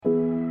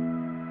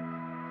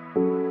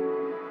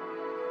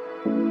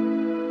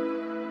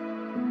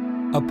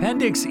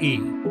Appendix E,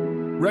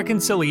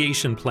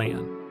 Reconciliation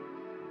Plan.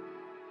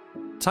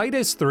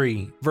 Titus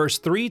 3, verse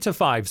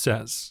 3-5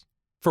 says,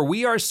 "For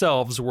we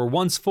ourselves were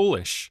once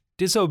foolish,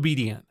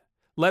 disobedient,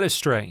 led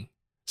astray,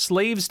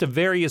 slaves to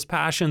various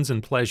passions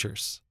and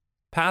pleasures,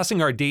 passing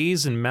our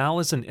days in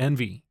malice and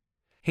envy,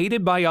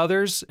 hated by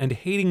others and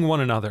hating one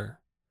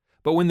another.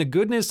 But when the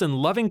goodness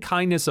and loving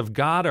kindness of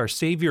God our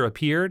Savior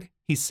appeared,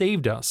 He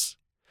saved us,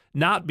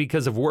 not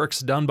because of works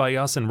done by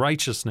us in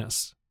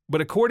righteousness,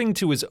 but according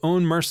to His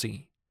own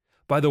mercy,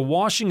 by the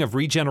washing of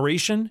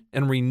regeneration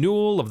and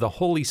renewal of the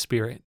Holy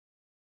Spirit."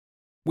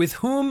 With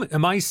whom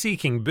am I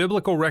seeking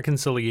biblical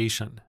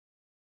reconciliation?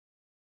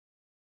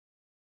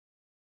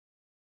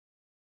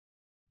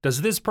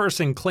 Does this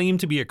person claim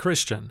to be a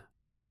Christian?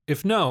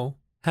 If no,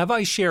 have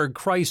I shared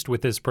Christ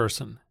with this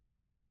person?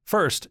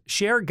 First,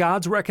 share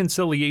God's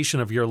reconciliation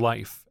of your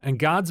life and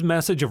God's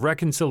message of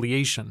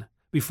reconciliation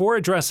before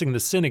addressing the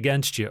sin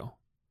against you.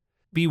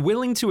 Be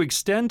willing to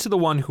extend to the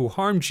one who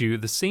harmed you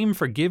the same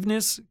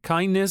forgiveness,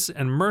 kindness,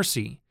 and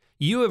mercy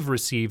you have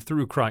received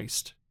through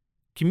Christ.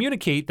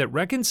 Communicate that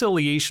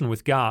reconciliation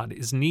with God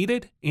is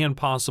needed and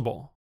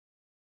possible.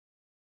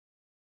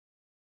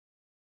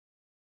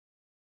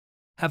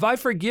 Have I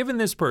forgiven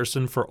this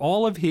person for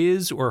all of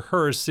his or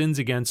her sins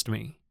against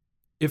me?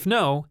 If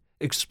no,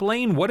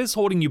 explain what is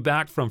holding you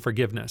back from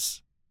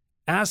forgiveness.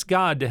 Ask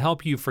God to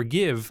help you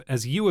forgive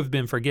as you have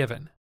been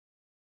forgiven.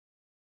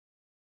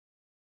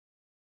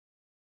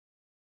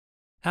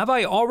 Have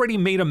I already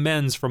made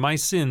amends for my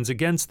sins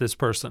against this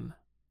person?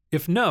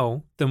 If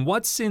no, then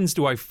what sins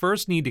do I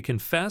first need to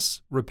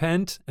confess,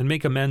 repent, and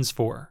make amends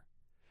for?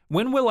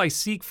 When will I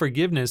seek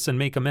forgiveness and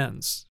make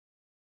amends?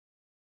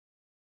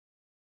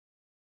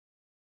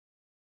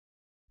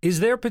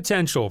 Is there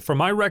potential for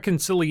my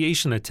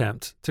reconciliation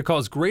attempt to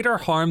cause greater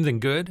harm than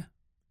good?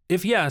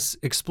 If yes,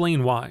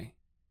 explain why.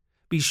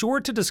 Be sure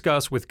to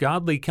discuss with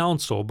godly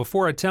counsel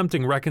before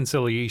attempting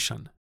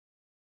reconciliation.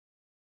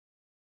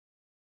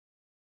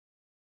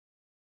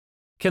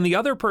 Can the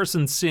other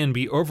person's sin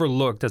be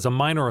overlooked as a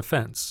minor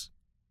offense?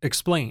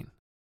 Explain.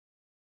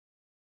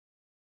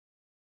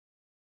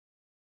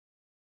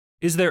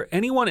 Is there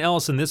anyone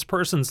else in this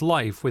person's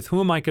life with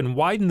whom I can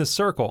widen the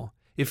circle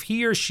if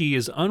he or she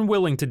is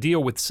unwilling to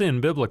deal with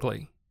sin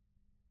biblically?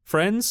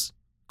 Friends,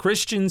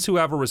 Christians who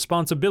have a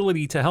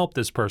responsibility to help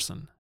this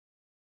person.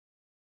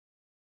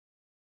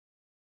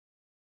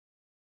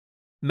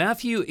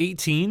 Matthew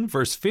 18,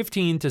 verse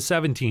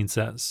 15-17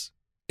 says,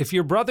 "If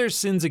your brother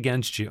sins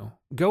against you,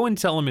 go and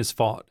tell him his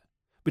fault,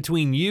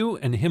 between you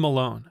and him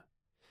alone.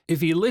 If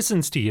he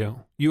listens to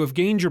you, you have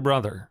gained your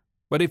brother.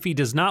 But if he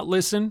does not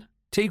listen,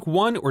 take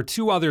one or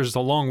two others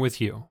along with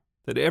you,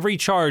 that every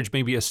charge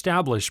may be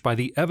established by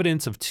the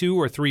evidence of 2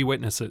 or 3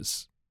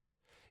 witnesses.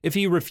 If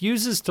he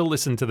refuses to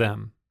listen to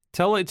them,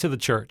 tell it to the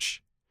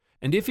church.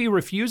 And if he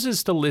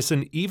refuses to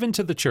listen even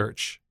to the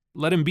church,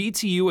 let him be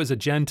to you as a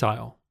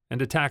Gentile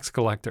and a tax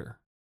collector."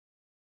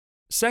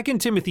 2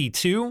 Timothy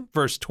 2,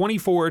 verse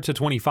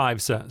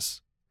 24-25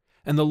 says,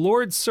 "And the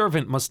Lord's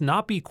servant must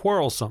not be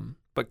quarrelsome,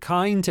 but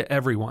kind to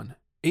everyone,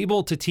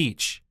 able to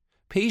teach,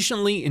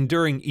 patiently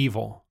enduring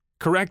evil,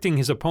 correcting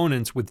his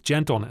opponents with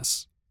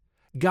gentleness.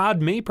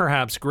 God may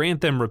perhaps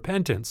grant them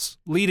repentance,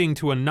 leading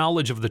to a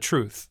knowledge of the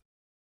truth."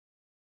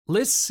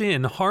 List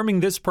sin harming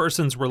this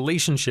person's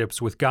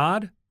relationships with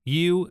God,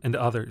 you, and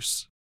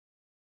others.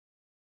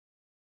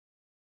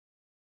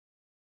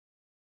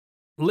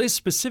 List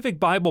specific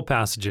Bible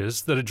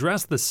passages that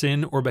address the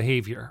sin or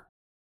behavior.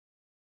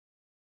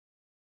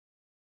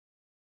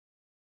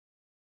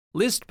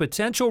 List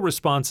potential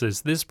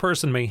responses this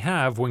person may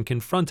have when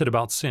confronted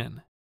about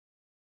sin.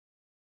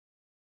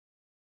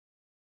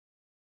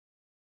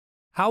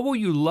 How will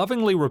you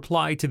lovingly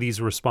reply to these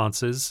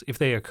responses if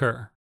they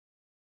occur?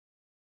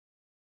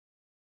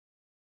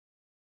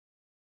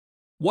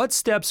 What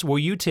steps will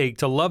you take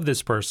to love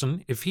this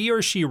person if he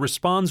or she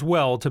responds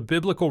well to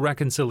biblical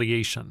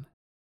reconciliation?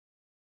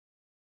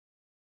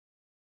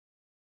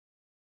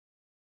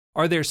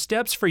 Are there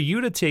steps for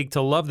you to take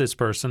to love this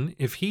person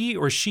if he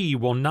or she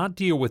will not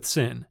deal with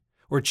sin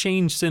or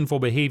change sinful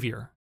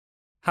behavior?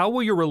 How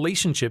will your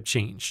relationship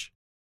change?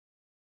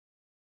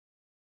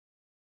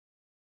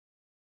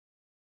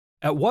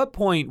 At what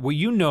point will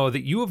you know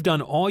that you have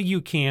done all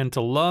you can to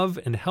love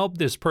and help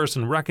this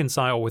person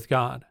reconcile with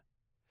God?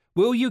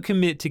 Will you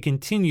commit to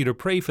continue to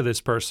pray for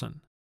this person?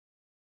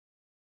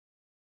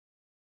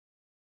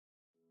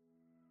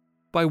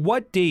 By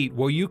what date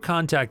will you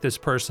contact this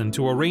person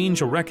to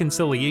arrange a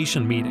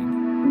reconciliation meeting?